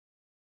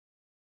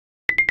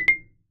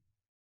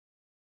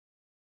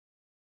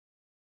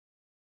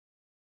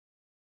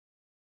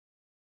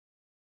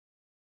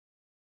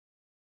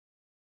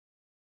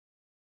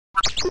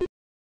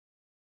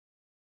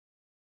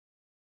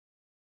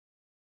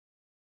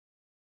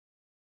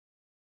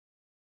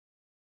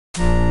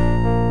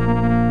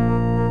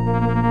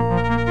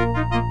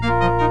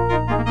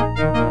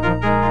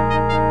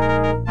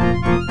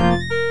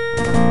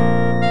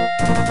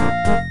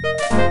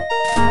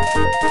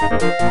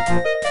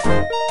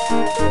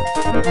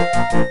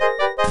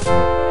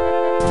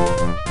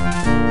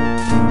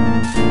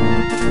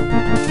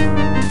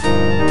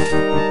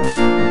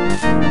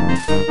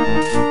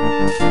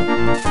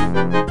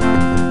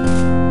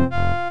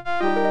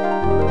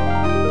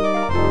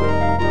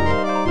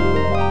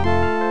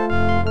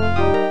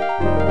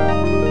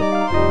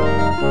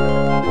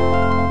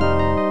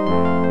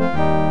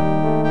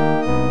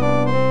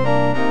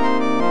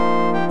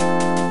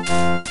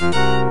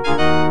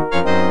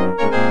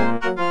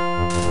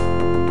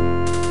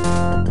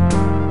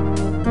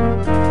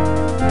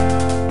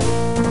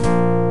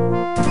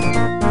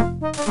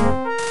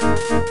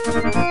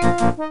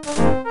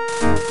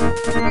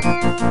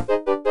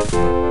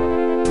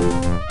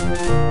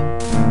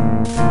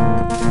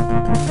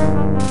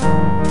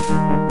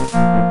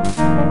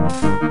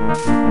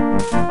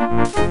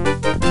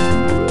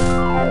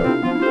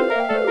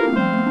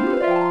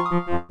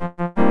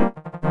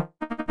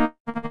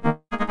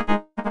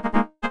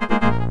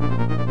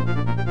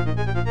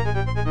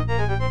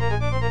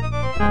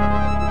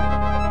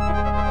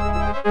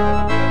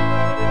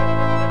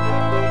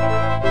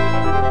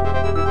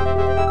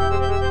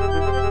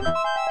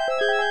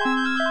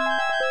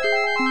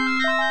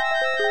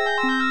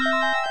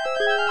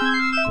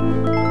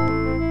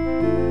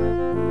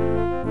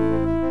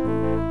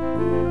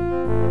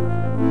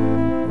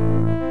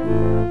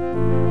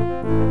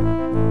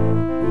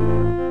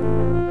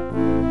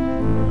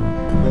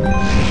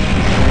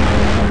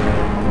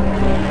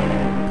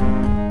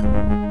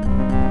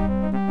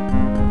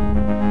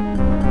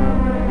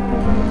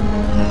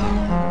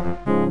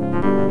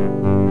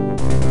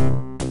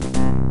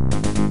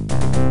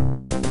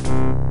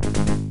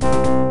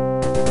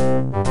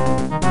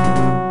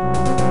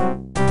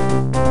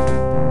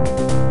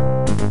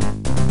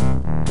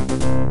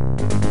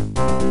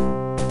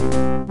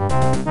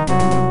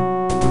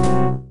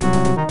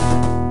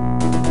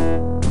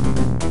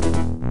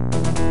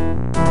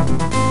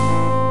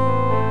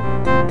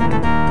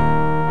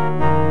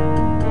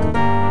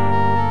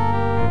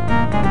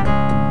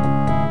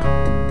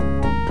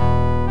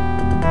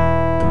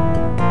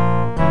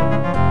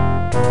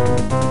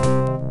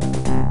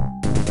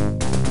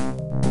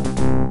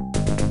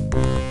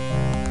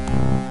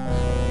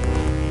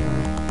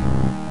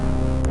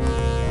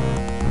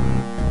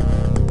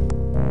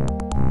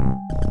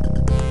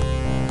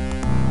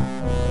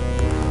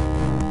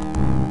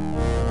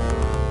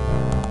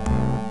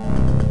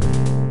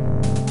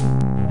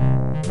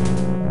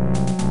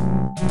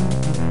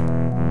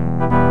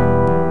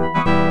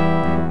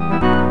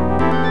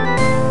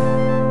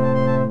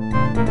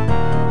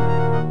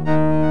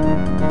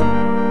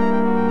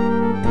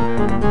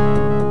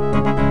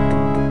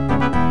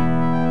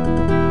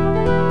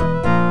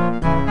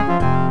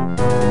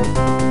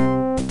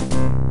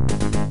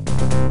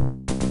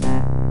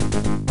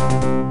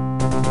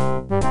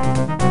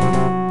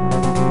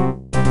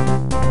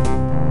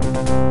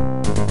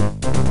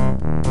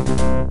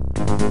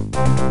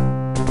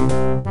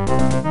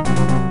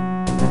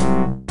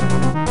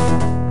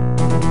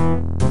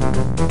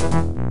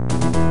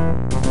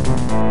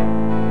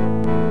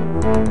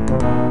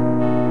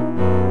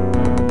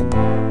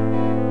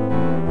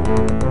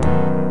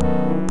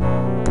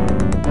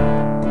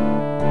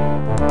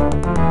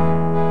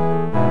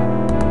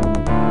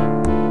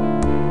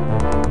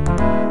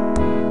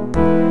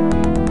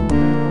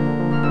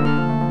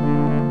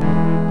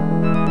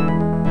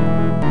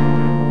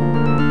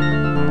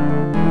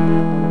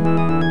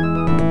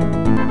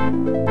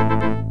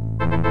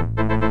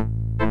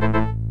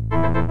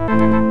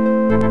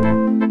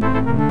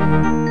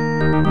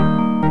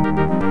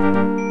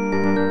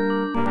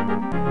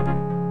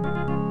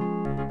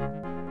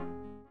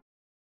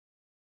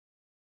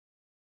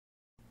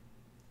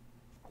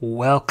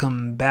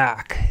Welcome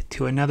back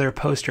to another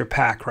Poster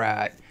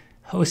Packrat,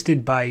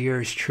 hosted by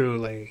yours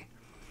truly.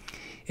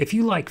 If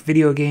you like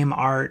video game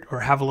art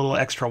or have a little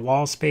extra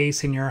wall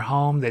space in your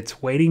home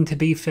that's waiting to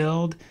be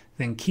filled,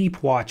 then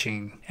keep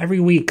watching.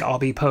 Every week I'll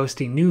be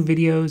posting new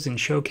videos and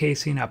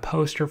showcasing a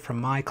poster from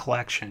my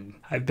collection.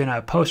 I've been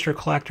a poster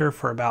collector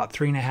for about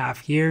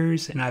 3.5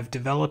 years, and I've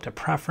developed a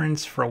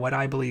preference for what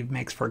I believe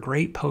makes for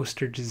great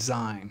poster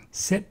design.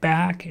 Sit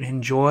back and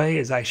enjoy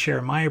as I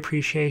share my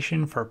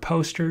appreciation for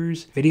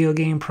posters, video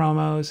game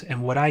promos,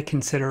 and what I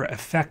consider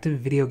effective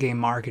video game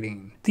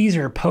marketing. These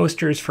are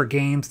posters for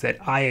games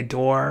that I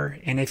adore,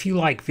 and if you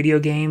like video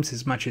games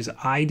as much as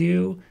I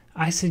do,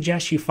 I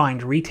suggest you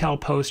find retail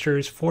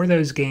posters for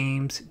those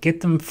games,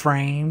 get them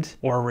framed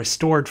or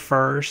restored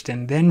first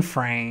and then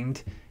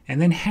framed,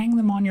 and then hang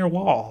them on your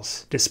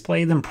walls.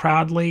 Display them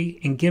proudly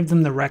and give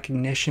them the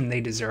recognition they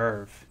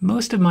deserve.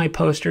 Most of my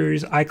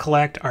posters I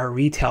collect are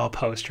retail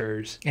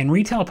posters, and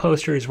retail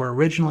posters were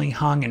originally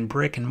hung in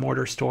brick and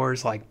mortar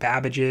stores like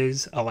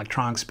Babbage's,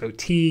 Electronics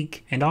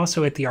Boutique, and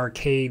also at the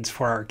arcades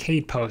for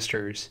arcade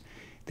posters.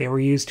 They were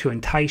used to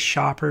entice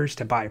shoppers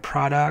to buy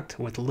product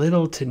with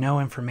little to no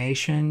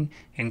information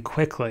and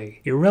quickly.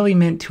 You're really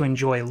meant to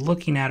enjoy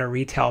looking at a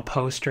retail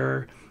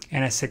poster,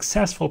 and a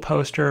successful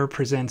poster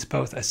presents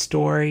both a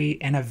story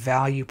and a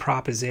value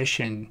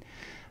proposition.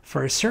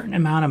 For a certain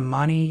amount of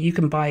money, you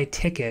can buy a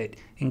ticket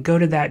and go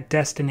to that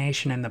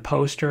destination in the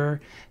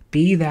poster,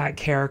 be that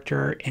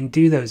character, and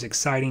do those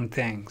exciting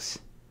things.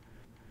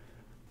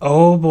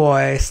 Oh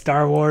boy,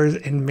 Star Wars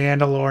and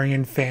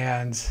Mandalorian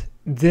fans.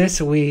 This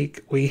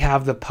week, we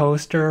have the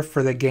poster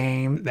for the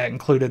game that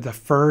included the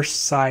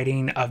first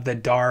sighting of the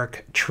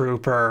Dark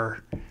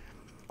Trooper.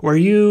 Were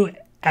you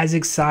as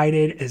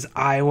excited as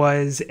I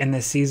was in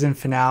the season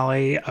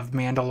finale of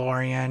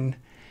Mandalorian?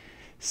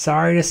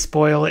 Sorry to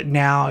spoil it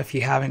now if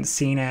you haven't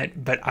seen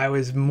it, but I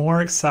was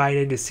more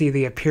excited to see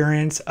the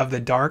appearance of the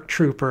Dark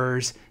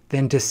Troopers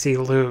than to see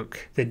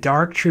Luke. The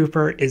Dark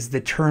Trooper is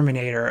the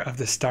Terminator of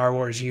the Star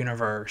Wars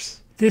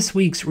universe. This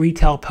week's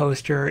retail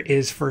poster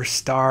is for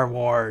Star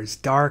Wars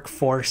Dark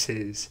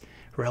Forces,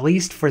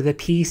 released for the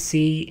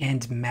PC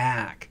and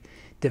Mac.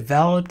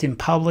 Developed and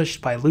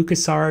published by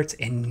LucasArts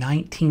in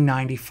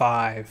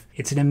 1995.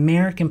 It's an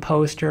American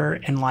poster,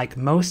 and like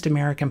most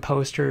American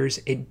posters,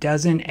 it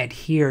doesn't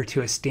adhere to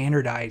a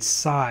standardized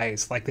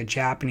size like the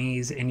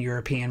Japanese and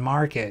European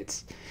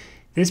markets.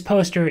 This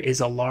poster is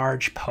a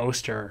large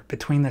poster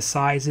between the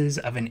sizes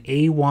of an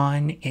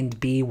A1 and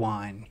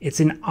B1.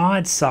 It's an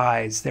odd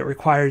size that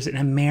requires an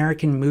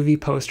American movie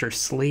poster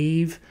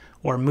sleeve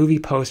or movie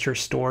poster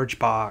storage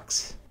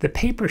box. The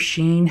paper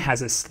sheen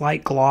has a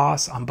slight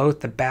gloss on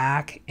both the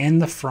back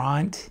and the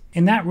front,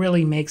 and that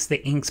really makes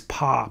the inks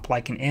pop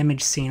like an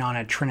image seen on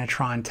a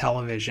Trinitron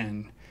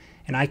television.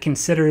 And I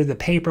consider the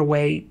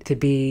paperweight to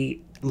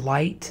be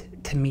light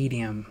to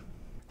medium.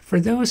 For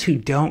those who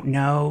don't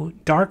know,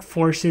 Dark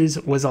Forces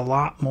was a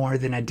lot more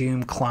than a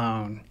Doom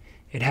clone.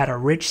 It had a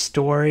rich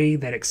story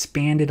that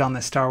expanded on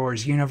the Star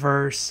Wars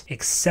universe,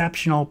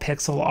 exceptional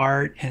pixel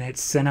art in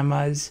its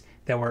cinemas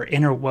that were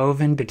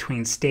interwoven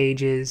between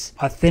stages,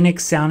 authentic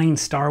sounding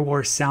Star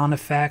Wars sound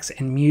effects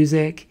and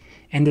music,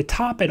 and to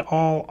top it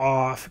all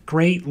off,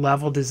 great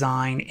level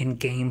design and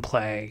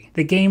gameplay.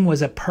 The game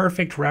was a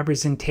perfect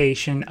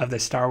representation of the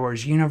Star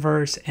Wars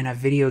universe in a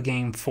video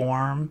game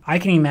form. I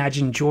can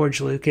imagine George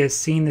Lucas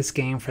seeing this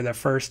game for the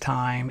first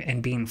time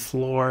and being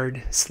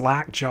floored,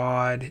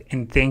 slack-jawed,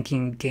 and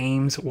thinking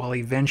games will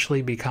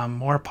eventually become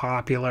more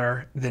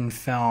popular than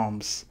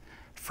films.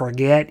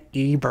 Forget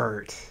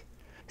Ebert.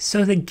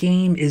 So the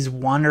game is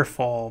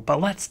wonderful, but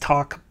let's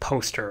talk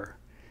poster.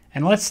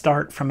 And let's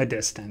start from a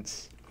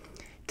distance.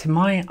 To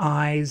my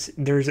eyes,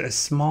 there's a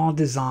small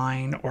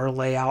design or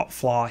layout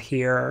flaw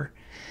here.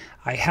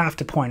 I have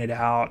to point it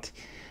out.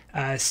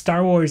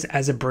 Star Wars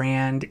as a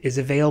brand is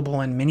available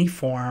in many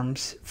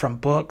forms, from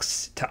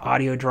books to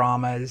audio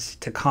dramas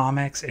to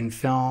comics and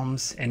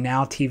films and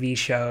now TV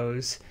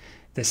shows.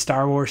 The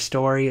Star Wars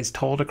story is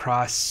told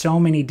across so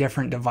many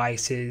different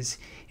devices,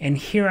 and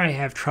here I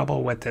have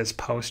trouble with this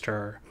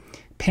poster,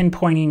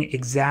 pinpointing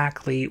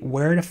exactly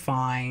where to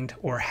find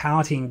or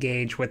how to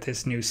engage with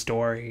this new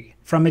story.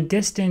 From a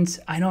distance,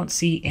 I don't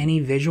see any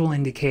visual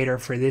indicator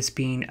for this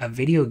being a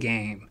video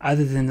game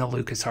other than the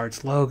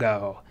LucasArts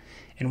logo.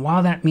 And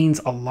while that means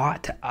a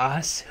lot to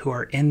us who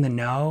are in the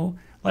know,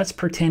 let's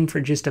pretend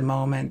for just a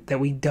moment that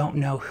we don't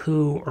know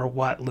who or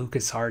what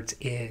LucasArts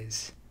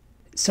is.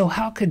 So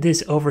how could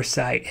this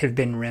oversight have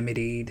been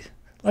remedied?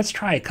 Let's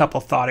try a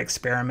couple thought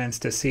experiments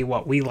to see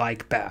what we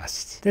like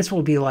best. This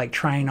will be like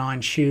trying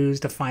on shoes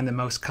to find the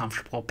most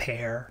comfortable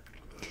pair.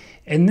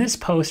 In this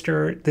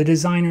poster, the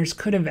designers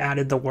could have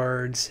added the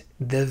words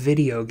 "the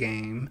video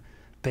game"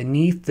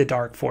 beneath the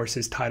Dark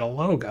Forces title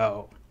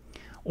logo.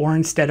 Or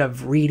instead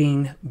of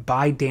reading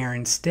 "by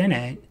Darren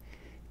Stinnett,"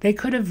 they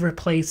could have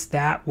replaced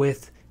that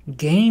with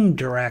 "game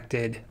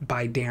directed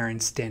by Darren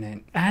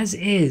Stinnett." As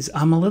is,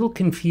 I'm a little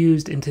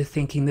confused into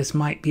thinking this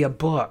might be a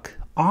book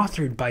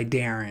authored by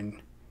Darren,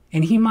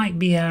 and he might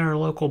be at our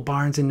local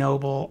Barnes &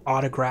 Noble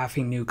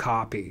autographing new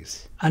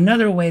copies.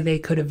 Another way they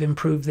could have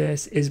improved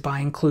this is by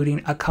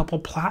including a couple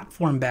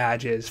platform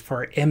badges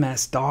for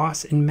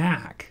MS-DOS and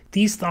Mac.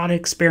 These thought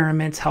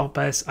experiments help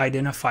us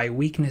identify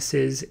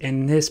weaknesses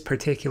in this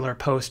particular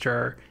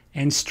poster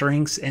and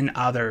strengths in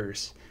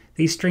others.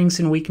 These strengths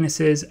and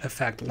weaknesses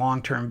affect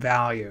long-term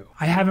value.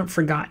 I haven't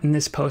forgotten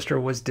this poster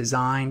was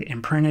designed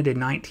and printed in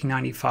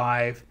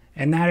 1995,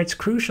 and that it's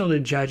crucial to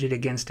judge it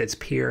against its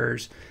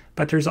peers,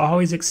 but there's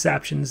always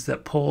exceptions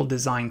that pull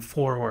design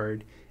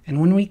forward.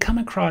 And when we come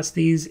across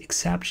these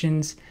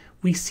exceptions,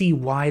 we see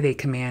why they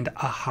command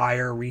a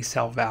higher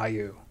resale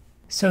value.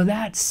 So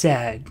that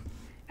said,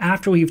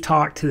 after we've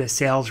talked to the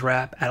sales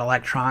rep at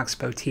Electronics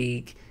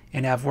Boutique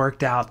and have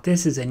worked out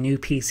this is a new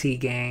PC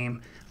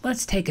game,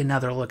 let's take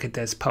another look at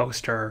this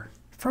poster.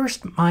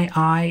 First, my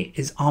eye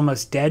is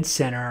almost dead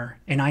center,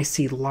 and I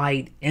see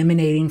light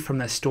emanating from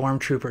the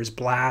Stormtrooper's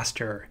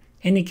blaster,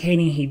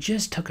 indicating he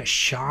just took a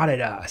shot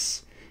at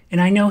us. And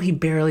I know he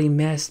barely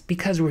missed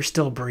because we're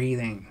still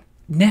breathing.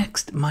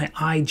 Next, my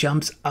eye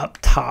jumps up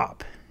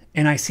top,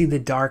 and I see the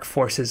Dark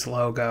Forces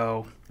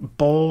logo,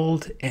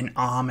 bold and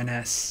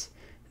ominous.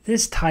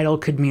 This title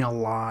could mean a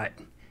lot.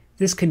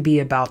 This could be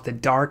about the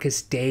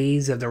darkest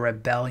days of the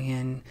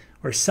rebellion,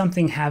 or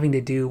something having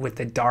to do with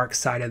the dark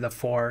side of the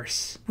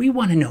Force. We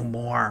want to know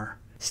more.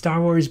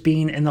 Star Wars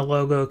being in the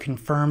logo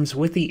confirms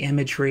with the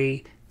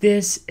imagery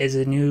This is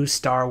a new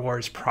Star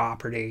Wars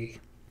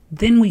property.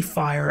 Then we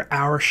fire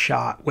our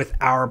shot with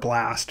our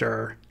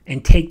blaster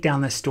and take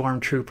down the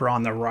stormtrooper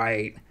on the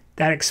right.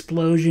 That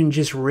explosion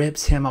just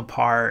rips him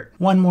apart.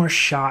 One more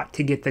shot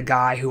to get the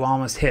guy who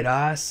almost hit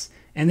us,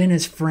 and then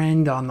his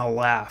friend on the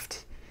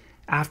left.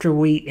 After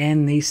we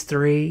end these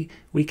three,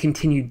 we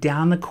continue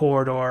down the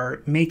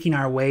corridor, making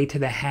our way to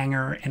the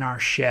hangar in our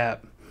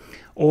ship,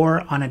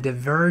 or on a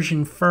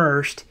diversion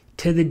first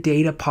to the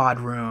data pod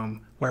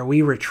room, where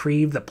we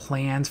retrieve the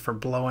plans for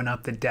blowing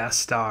up the Death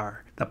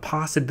Star. The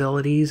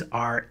possibilities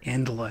are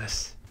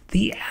endless.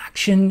 The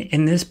action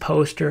in this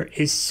poster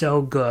is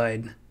so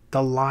good.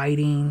 The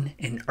lighting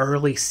and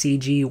early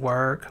CG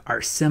work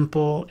are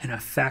simple and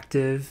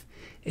effective.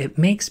 It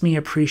makes me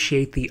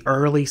appreciate the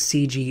early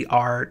CG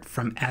art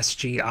from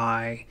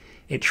SGI.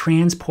 It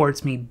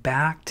transports me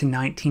back to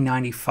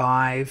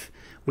 1995.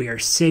 We are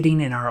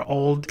sitting in our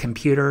old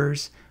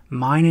computers.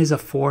 Mine is a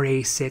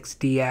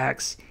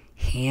 486DX,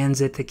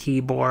 hands at the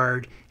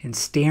keyboard, and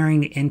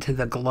staring into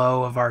the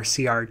glow of our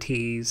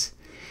CRTs.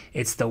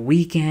 It's the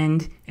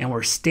weekend, and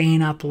we're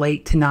staying up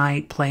late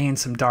tonight playing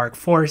some Dark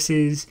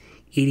Forces,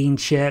 eating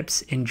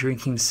chips, and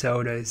drinking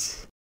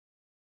sodas.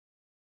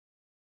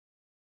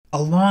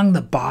 Along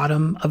the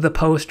bottom of the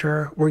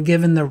poster, we're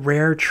given the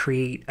rare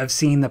treat of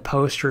seeing the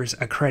poster's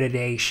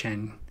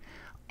accreditation.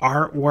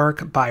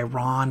 Artwork by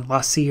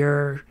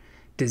Lussier,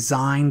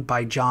 designed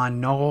by Jon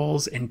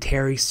Knoles and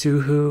Terri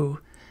Soo Hoo.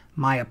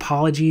 My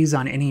apologies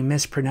on any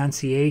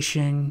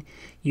mispronunciation.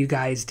 You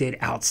guys did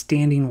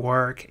outstanding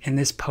work, and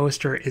this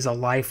poster is a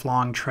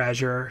lifelong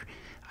treasure.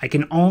 I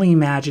can only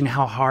imagine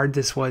how hard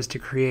this was to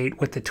create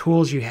with the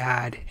tools you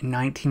had in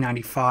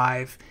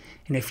 1995.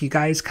 And if you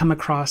guys come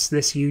across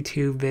this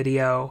YouTube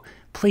video,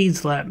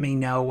 please let me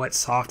know what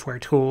software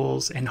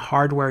tools and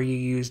hardware you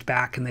used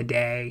back in the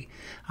day.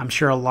 I'm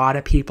sure a lot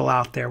of people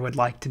out there would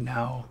like to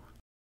know.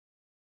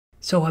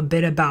 So a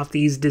bit about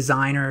these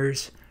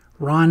designers.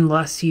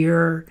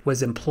 Lussier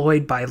was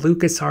employed by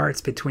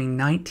LucasArts between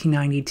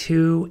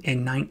 1992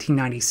 and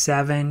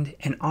 1997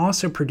 and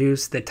also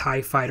produced the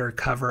TIE Fighter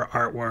cover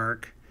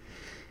artwork.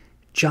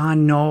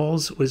 Jon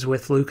Knoles was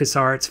with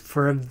LucasArts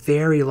for a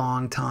very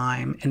long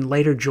time and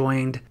later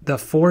joined the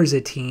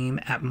Forza team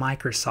at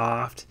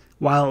Microsoft.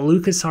 While at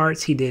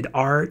LucasArts, he did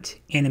art,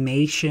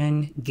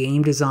 animation,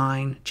 game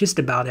design, just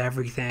about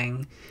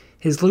everything.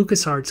 His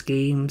LucasArts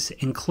games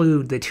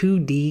include the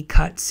 2D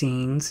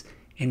cutscenes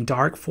in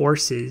Dark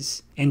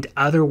Forces and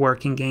other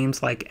working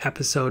games like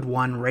Episode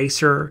 1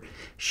 Racer,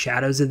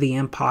 Shadows of the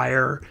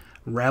Empire,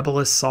 Rebel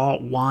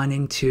Assault 1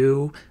 and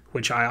 2,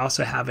 which I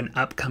also have an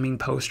upcoming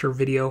poster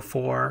video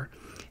for,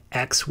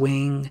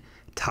 X-Wing,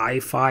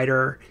 TIE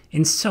Fighter,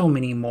 and so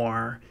many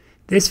more.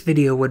 This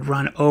video would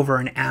run over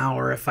an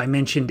hour if I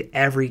mentioned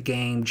every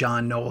game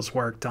Jon Knoles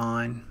worked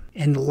on.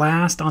 And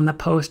last on the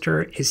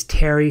poster is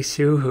Terri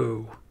Soo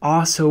Hoo,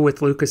 also with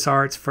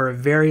LucasArts for a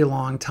very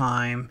long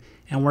time,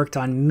 and worked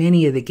on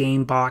many of the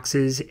game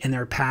boxes and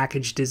their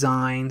package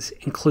designs,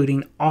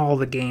 including all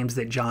the games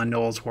that Jon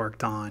Knoles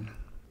worked on.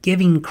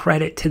 Giving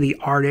credit to the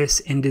artists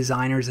and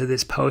designers of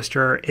this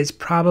poster is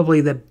probably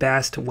the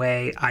best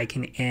way I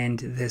can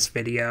end this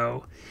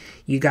video.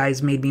 You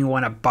guys made me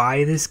want to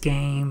buy this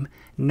game,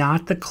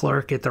 not the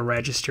clerk at the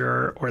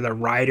register or the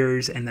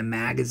writers and the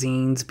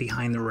magazines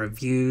behind the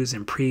reviews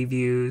and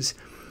previews.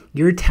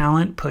 Your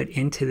talent put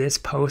into this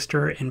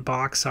poster and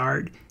box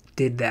art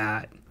did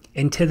that.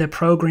 And to the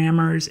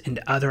programmers and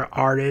other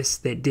artists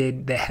that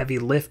did the heavy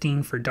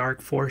lifting for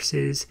Dark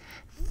Forces,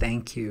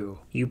 thank you.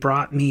 You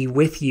brought me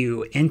with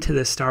you into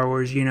the Star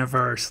Wars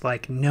universe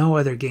like no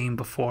other game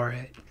before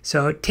it.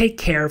 So take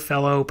care,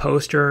 fellow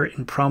poster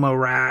and promo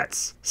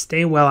rats.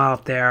 Stay well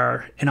out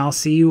there, and I'll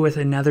see you with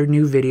another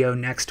new video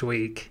next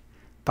week.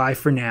 Bye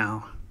for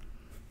now.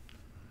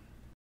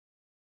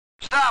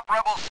 Stop,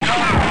 rebels!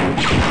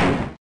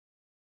 Stop!